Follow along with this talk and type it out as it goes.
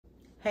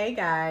Hey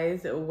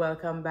guys,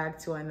 welcome back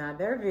to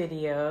another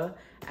video.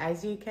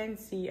 As you can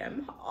see,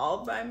 I'm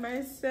all by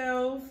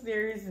myself.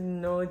 There is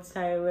no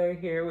Tyler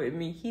here with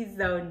me. He's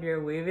down there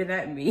waving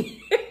at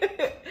me.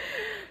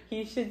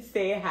 He should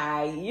say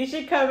hi. You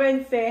should come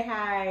and say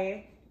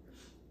hi.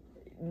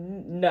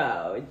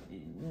 No.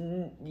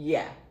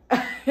 Yeah.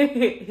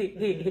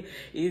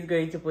 He's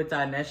going to put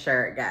on a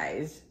shirt,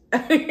 guys.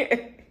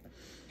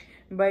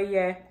 But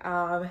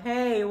yeah,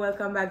 hey,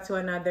 welcome back to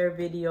another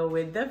video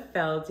with the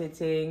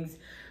feltitingz.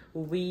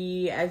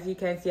 As you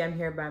can see, I'm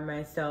here by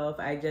myself.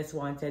 I just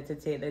wanted to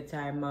take the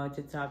time out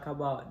to talk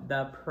about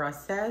the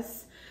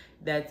process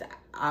that's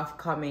of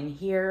coming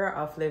here,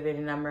 of living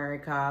in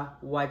America,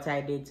 what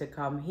I did to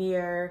come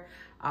here,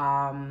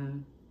 how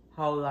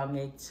long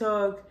it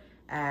took,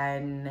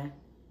 and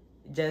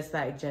just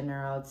like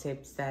general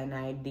tips and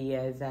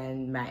ideas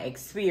and my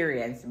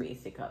experience,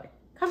 basically.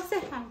 Come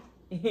say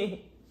hi.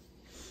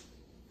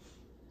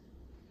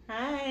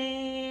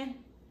 Hi.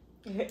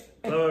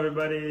 Hello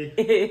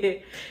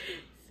everybody.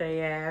 So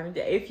yeah,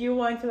 if you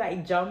want to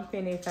like jump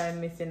in if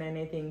I'm missing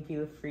anything,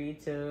 feel free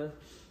to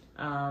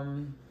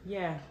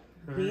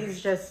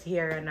he's just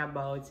here and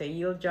about, so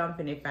you'll jump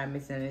in if I'm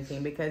missing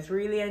anything, because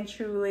really and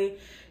truly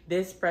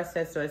this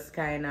process was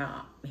kind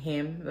of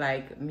him,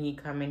 like me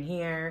coming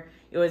here.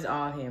 It was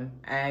all him,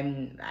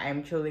 and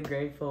I'm truly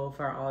grateful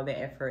for all the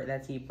effort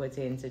that he put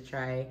in to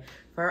try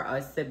for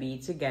us to be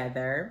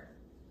together.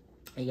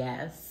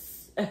 Yes.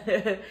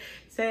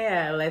 So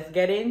yeah, let's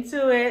get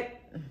into it.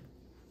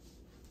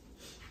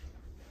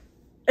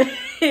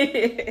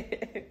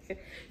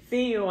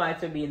 See, you want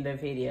to be in the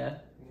video.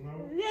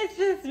 No. Let's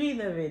just be in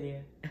the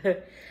video.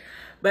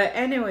 But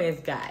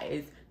anyways,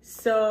 guys,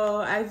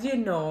 so as you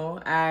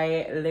know,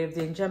 I lived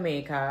in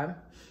Jamaica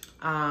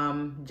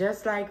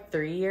just like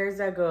 3 years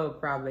ago.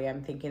 Probably,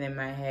 I'm thinking in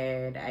my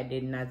head, I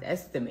did not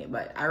estimate,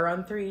 but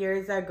around 3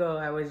 years ago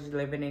I was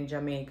living in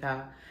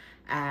Jamaica,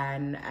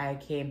 and I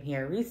came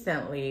here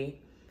recently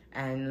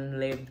and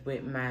lived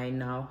with my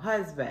now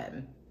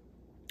husband.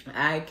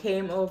 I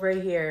came over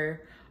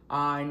here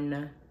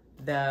on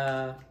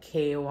the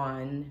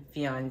K1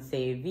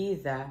 Fiancé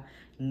visa.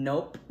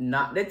 Nope,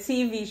 not the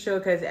TV show,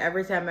 because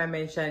every time I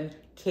mention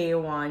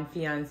K1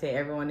 Fiancé,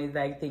 everyone is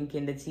like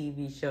thinking the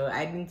TV show.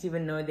 I didn't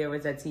even know there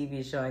was a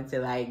TV show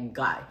until I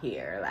got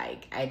here.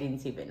 Like, I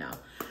didn't even know.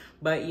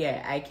 But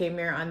yeah, I came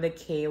here on the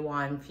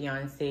K1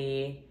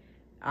 Fiancé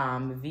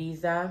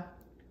visa.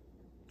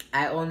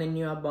 I only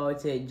knew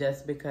about it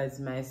just because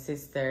my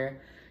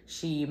sister,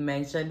 she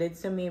mentioned it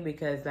to me,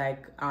 because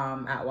like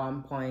at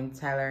one point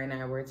Tyler and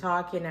I were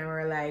talking and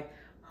we're like,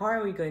 how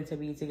are we going to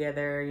be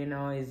together? You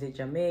know, is it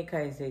Jamaica?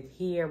 Is it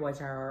here?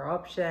 What are our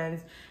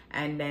options?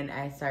 And then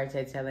I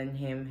started telling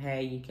him,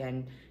 hey, you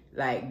can,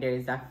 like,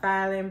 there's a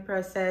filing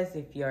process.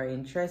 If you're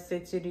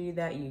interested to do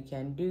that, you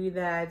can do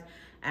that.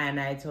 And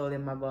I told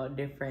him about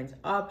different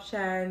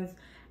options.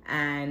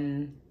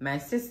 And my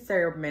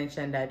sister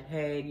mentioned that,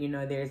 hey, you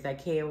know, there's a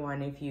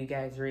K1 if you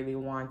guys really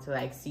want to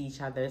like see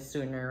each other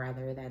sooner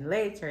rather than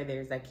later.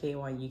 There's a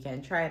K1, you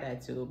can try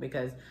that too,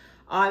 because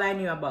all I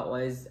knew about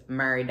was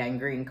married and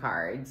green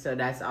card. So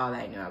that's all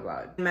I knew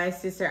about. My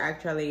sister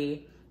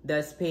actually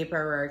does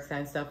paperwork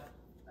and stuff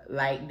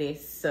like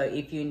this. So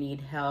if you need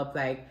help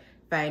like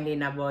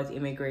finding about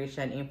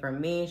immigration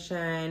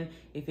information,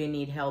 if you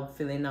need help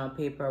filling out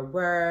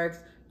paperwork,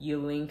 you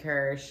link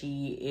her.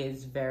 She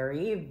is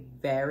very,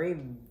 very,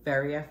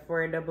 very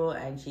affordable,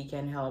 and she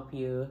can help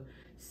you.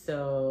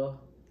 So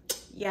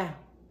yeah,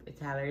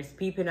 Tyler's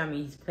peeping on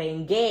me. He's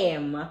playing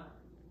game.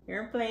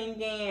 You're playing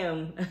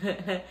game.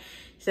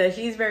 So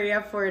she's very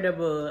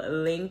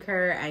affordable. Link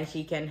her and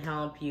she can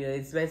help you.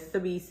 It's best to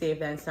be safe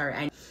than sorry.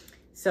 And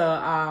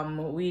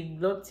so we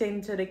looked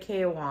into the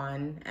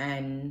K1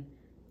 and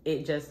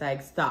it just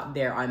like stopped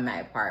there on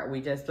my part.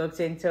 We just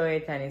looked into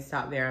it and it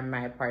stopped there on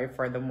my part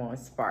for the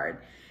most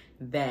part.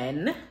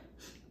 Then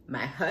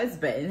my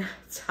husband,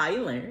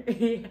 Tyler,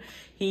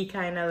 he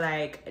kind of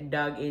like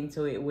dug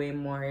into it way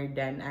more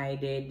than I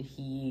did.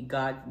 He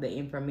got the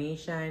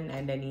information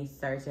and then he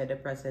started the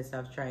process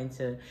of trying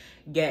to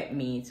get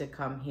me to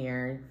come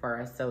here for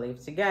us to live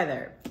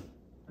together.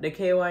 The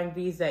K1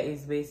 visa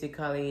is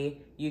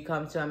basically you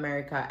come to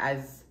America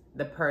as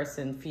the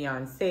person,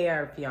 fiancé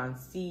or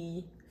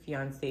fiancée.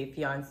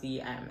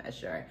 Fiancé, I'm not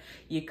sure.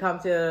 You come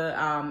to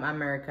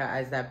America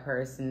as that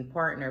person,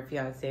 partner,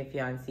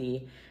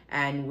 fiancé,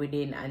 and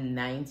within a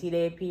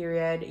 90-day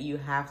period, you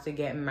have to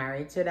get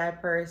married to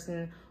that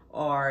person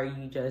or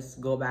you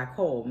just go back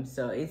home.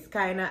 So it's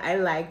kind of, I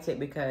liked it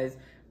because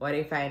what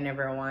if I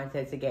never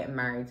wanted to get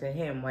married to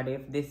him? What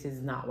if this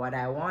is not what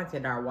I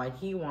wanted or what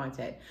he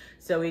wanted?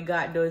 So we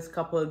got those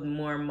couple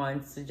more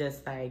months to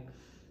just like,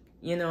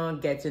 you know,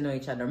 get to know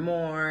each other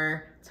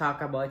more,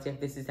 talk about if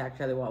this is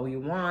actually what we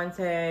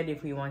wanted,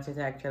 if we wanted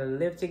to actually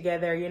live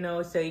together, you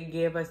know. So it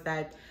gave us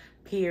that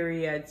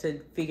period to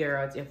figure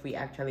out if we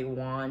actually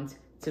want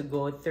to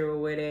go through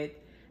with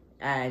it.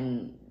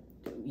 And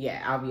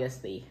yeah,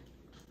 obviously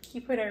she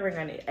put a ring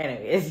on it.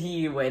 Anyways,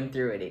 he went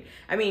through with it.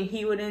 I mean,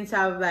 he wouldn't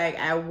have, like,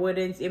 I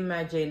wouldn't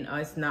imagine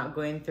us not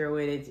going through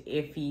with it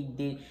if he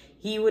did.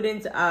 He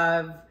wouldn't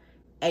have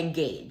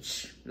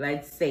engaged,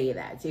 let's say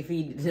that, if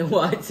he didn't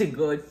want to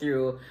go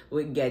through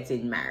with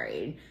getting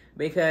married.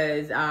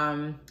 Because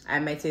I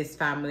met his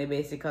family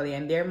basically,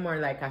 and they're more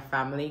like a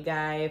family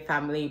guy,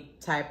 family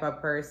type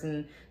of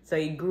person. So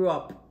he grew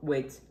up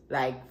with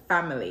like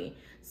family.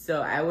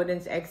 So I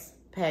wouldn't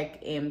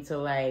expect him to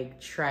like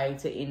try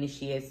to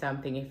initiate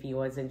something if he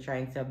wasn't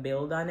trying to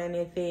build on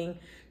anything.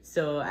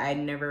 So I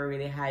never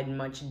really had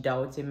much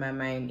doubt in my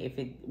mind if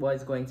it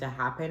was going to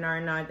happen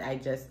or not. I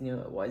just knew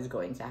it was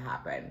going to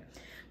happen.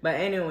 But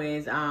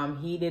anyways,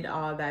 he did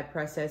all that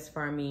process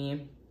for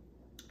me.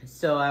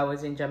 So I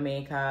was in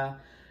Jamaica.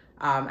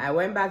 I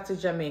went back to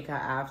Jamaica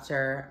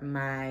after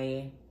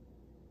my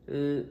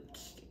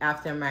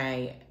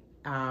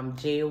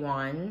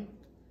J1.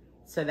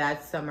 So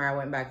that summer I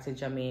went back to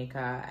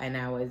Jamaica and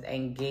I was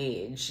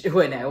engaged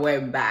when I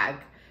went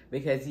back,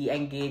 because he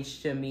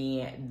engaged to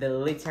me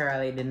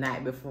literally the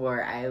night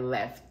before I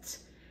left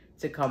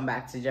to come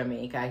back to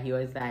Jamaica. He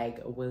was like,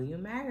 will you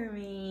marry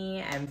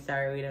me? I'm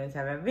sorry we don't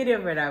have a video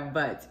for that,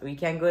 but we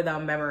can go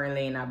down memory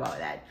lane about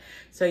that.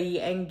 So he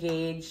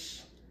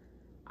engaged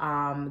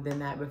the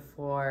night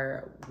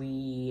before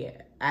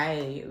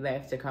I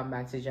left to come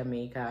back to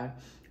Jamaica,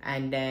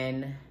 and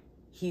then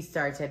he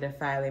started the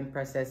filing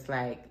process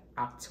like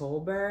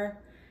October,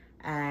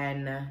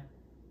 and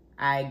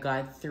I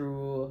got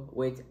through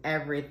with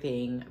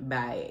everything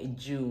by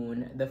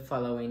June the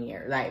following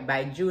year. Like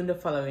by June the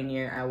following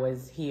year, I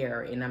was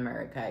here in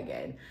America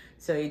again.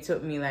 So it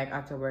took me like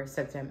October,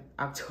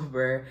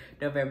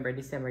 November,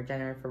 December,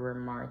 January, February,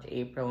 March,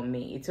 April,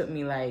 May. It took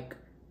me like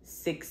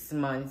 6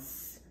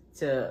 months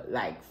to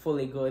like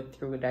fully go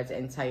through that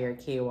entire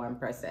K1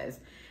 process.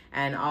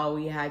 And all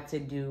we had to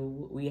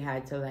do, we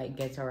had to like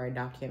get our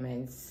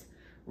documents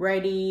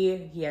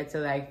ready. He had to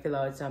like fill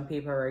out some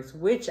paperwork,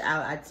 which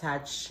I'll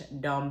attach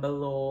down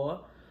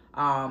below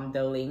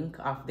the link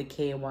of the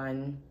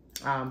K1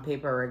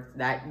 paperwork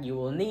that you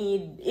will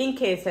need in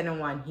case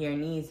anyone here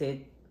needs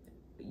it.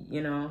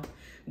 You know,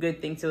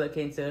 good thing to look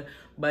into.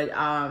 But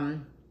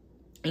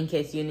in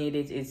case you need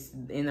it, it's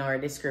in our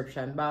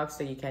description box,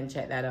 so you can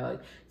check that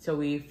out. So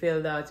we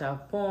filled out a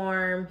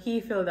form. He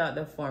filled out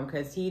the form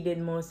because he did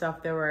most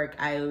of the work.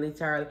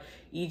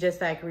 He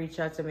just like reached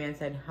out to me and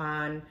said,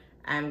 Han,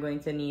 I'm going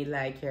to need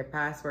like your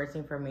passport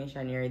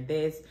information, your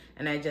this,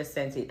 and I just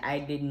sent it. I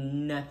did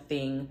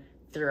nothing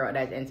throughout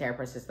that entire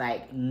process,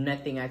 like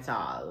nothing at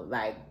all,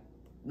 like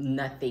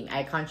nothing.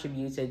 I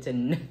contributed to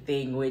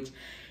nothing, which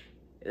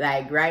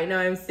like right now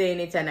I'm saying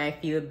it and I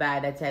feel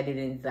bad that I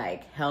didn't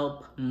like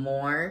help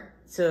more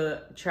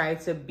to try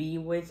to be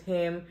with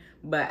him,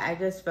 but I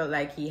just felt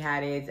like he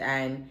had it,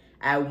 and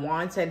I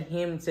wanted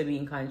him to be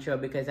in control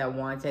because I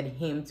wanted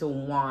him to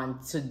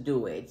want to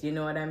do it. You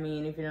know what I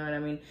mean? If you know what I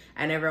mean.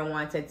 I never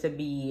wanted to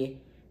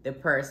be the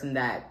person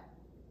that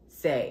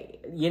say,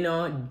 you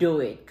know,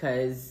 do it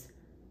because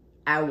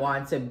I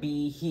want to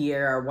be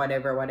here or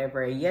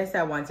whatever. Yes,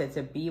 I wanted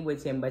to be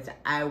with him, but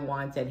I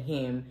wanted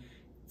him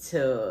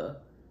to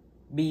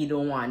be the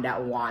one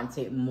that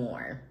wanted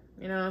more,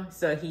 you know?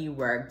 So he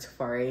worked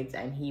for it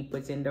and he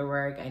put in the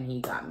work and he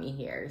got me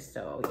here.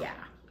 So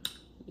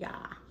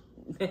yeah.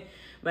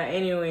 But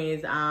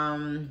anyways,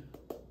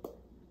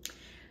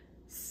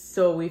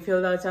 so we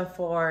filled out a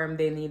form.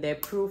 They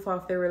needed proof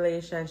of the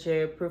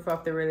relationship,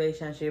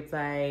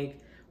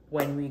 like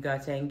when we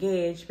got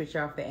engaged,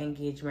 picture of the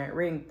engagement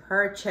ring,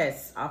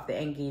 purchase of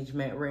the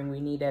engagement ring. We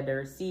needed a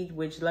receipt,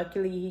 which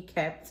luckily he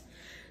kept.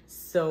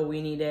 So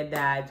we needed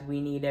that.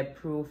 We needed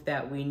proof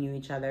that we knew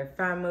each other's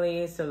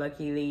family. So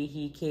luckily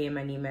he came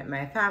and he met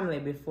my family.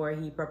 Before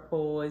he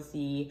proposed,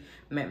 he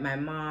met my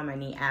mom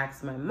and he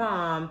asked my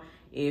mom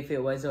if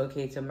it was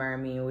okay to marry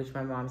me, which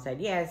my mom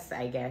said yes,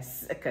 I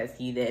guess, because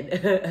he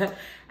did.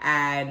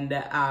 And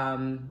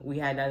we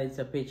had a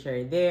little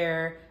picture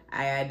there.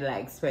 I had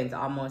like spent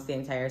almost the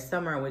entire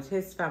summer with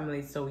his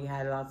family, so we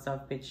had lots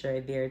of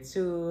pictures there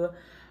too.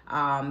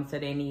 So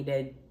they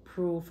needed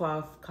proof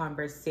of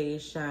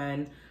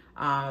conversation,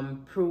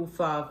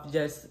 proof of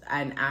just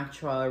an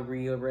actual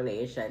real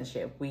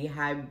relationship. We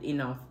had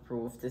enough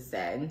proof to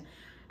send,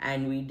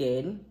 and we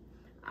did.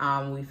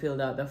 We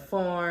filled out the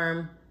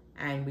form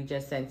and we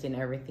just sent in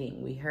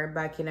everything. We heard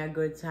back in a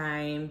good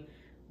time,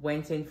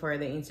 went in for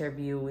the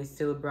interview. We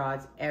still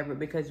brought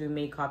because we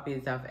made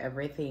copies of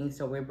everything,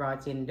 so we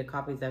brought in the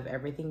copies of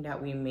everything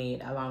that we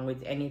made along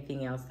with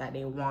anything else that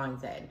they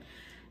wanted.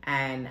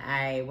 And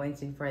I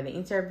went in for the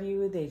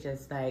interview. They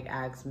just like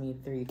asked me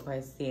 3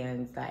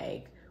 questions,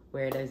 like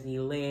where does he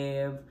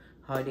live,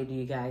 how did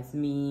you guys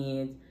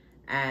meet,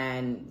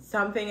 and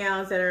something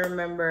else that I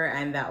remember,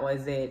 and that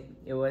was it.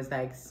 It was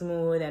like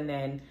smooth, and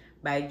then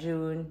by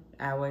June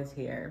I was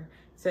here.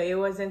 So it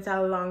wasn't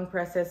a long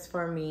process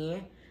for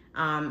me.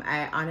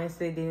 I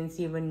honestly didn't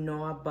even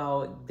know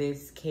about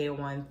this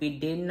K1. We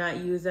did not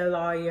use a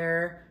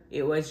lawyer.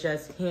 It was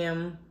just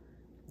him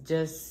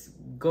just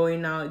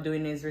going out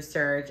doing his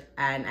research,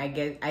 and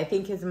I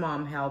think his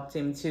mom helped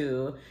him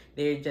too.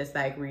 They just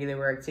like really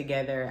work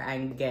together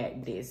and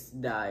get this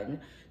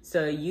done.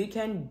 So you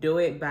can do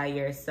it by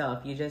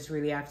yourself. You just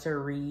really have to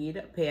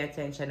read, pay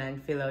attention,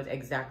 and fill out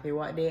exactly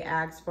what they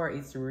asked for.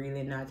 It's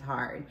really not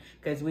hard,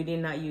 because we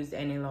did not use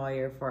any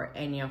lawyer for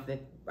any of the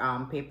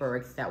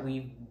paperwork that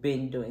we've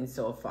been doing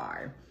so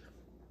far.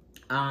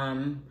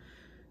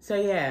 So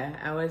yeah,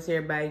 I was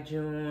here by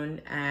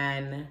June,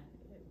 and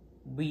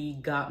we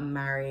got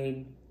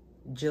married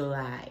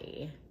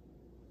July.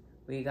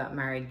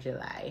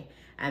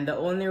 And the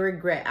only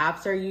regret,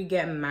 after you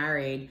get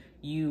married,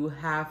 you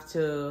have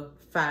to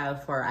file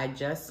for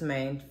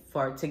adjustment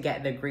to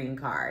get the green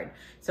card.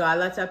 So a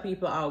lot of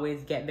people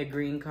always get the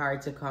green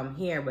card to come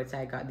here, but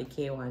I got the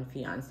K1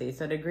 fiancé.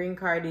 So the green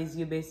card is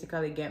you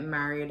basically get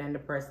married and the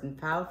person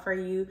file for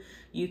you.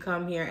 You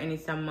come here, and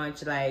it's a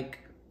much like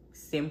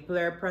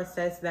simpler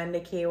process than the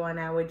K1,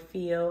 I would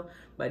feel,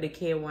 but the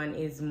K1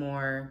 is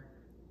more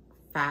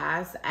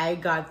fast. I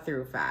got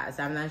through fast.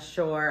 I'm not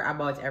sure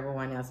about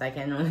everyone else. I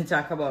can only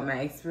talk about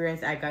my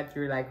experience. I got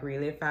through like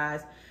really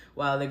fast,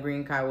 while the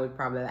green card would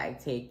probably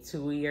like take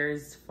 2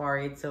 years for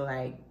it to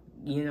like,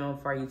 you know,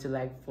 for you to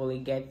like fully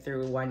get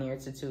through, 1 year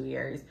to 2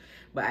 years.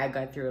 But I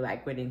got through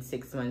like within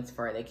 6 months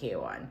for the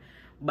K1.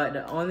 But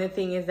the only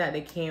thing is that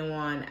the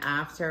K1,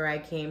 after I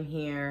came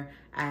here,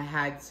 I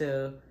had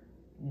to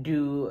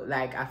do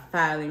like a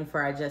filing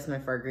for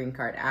adjustment for green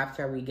card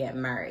after we get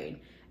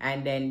married.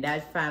 And then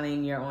that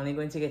filing, you're only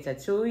going to get a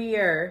 2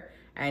 year.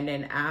 And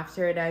then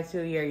after that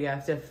 2 year, you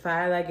have to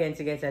file again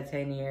to get a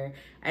 10 year.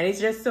 And it's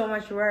just so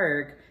much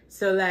work.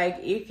 So like,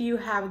 if you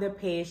have the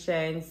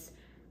patience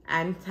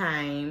and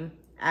time,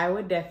 I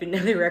would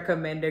definitely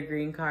recommend a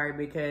green card,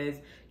 because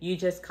you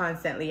just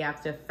constantly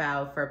have to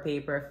file for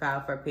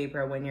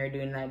paper when you're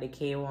doing like the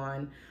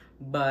K1.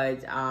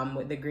 But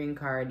with the green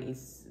card,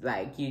 it's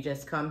like you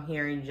just come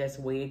here and you just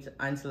wait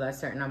until a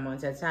certain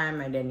amount of time,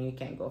 and then you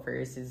can go for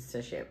your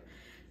citizenship.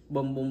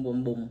 Boom, boom,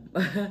 boom, boom.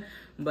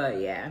 But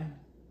yeah.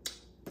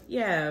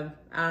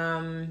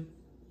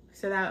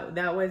 So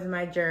that was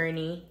my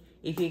journey.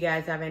 If you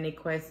guys have any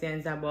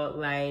questions about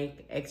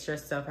like extra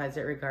stuff as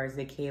it regards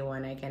the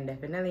K1, I can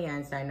definitely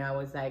answer. I know I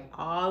was like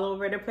all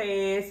over the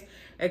place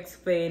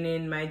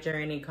explaining my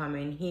journey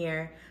coming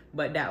here,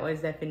 but that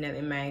was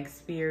definitely my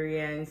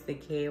experience. The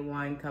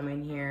K1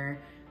 coming here,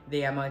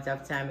 the amount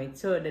of time it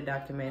took, the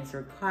documents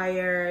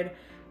required,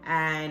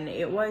 and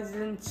it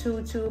wasn't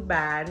too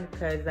bad,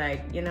 because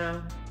like, you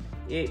know,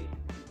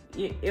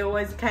 it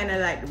was kind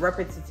of like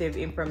repetitive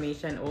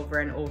information over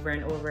and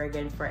over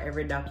again for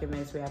every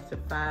document we have to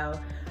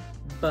file,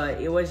 but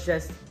it was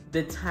just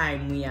the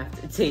time we have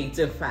to take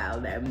to file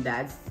them.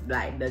 That's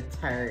like the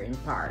tiring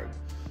part.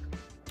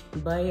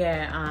 But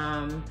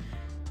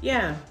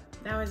yeah,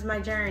 that was my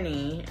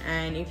journey.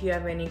 And if you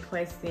have any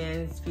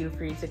questions, feel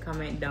free to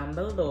comment down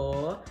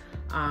below.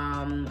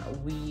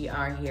 We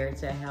are here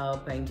to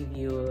help and give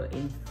you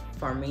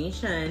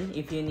information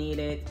if you need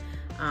it.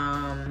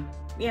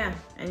 Yeah,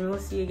 and we'll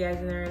see you guys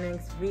in our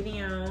next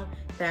video.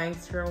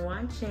 Thanks for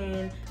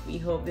watching. We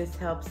hope this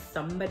helps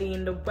somebody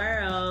in the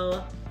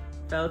world.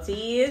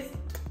 Felties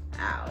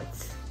out.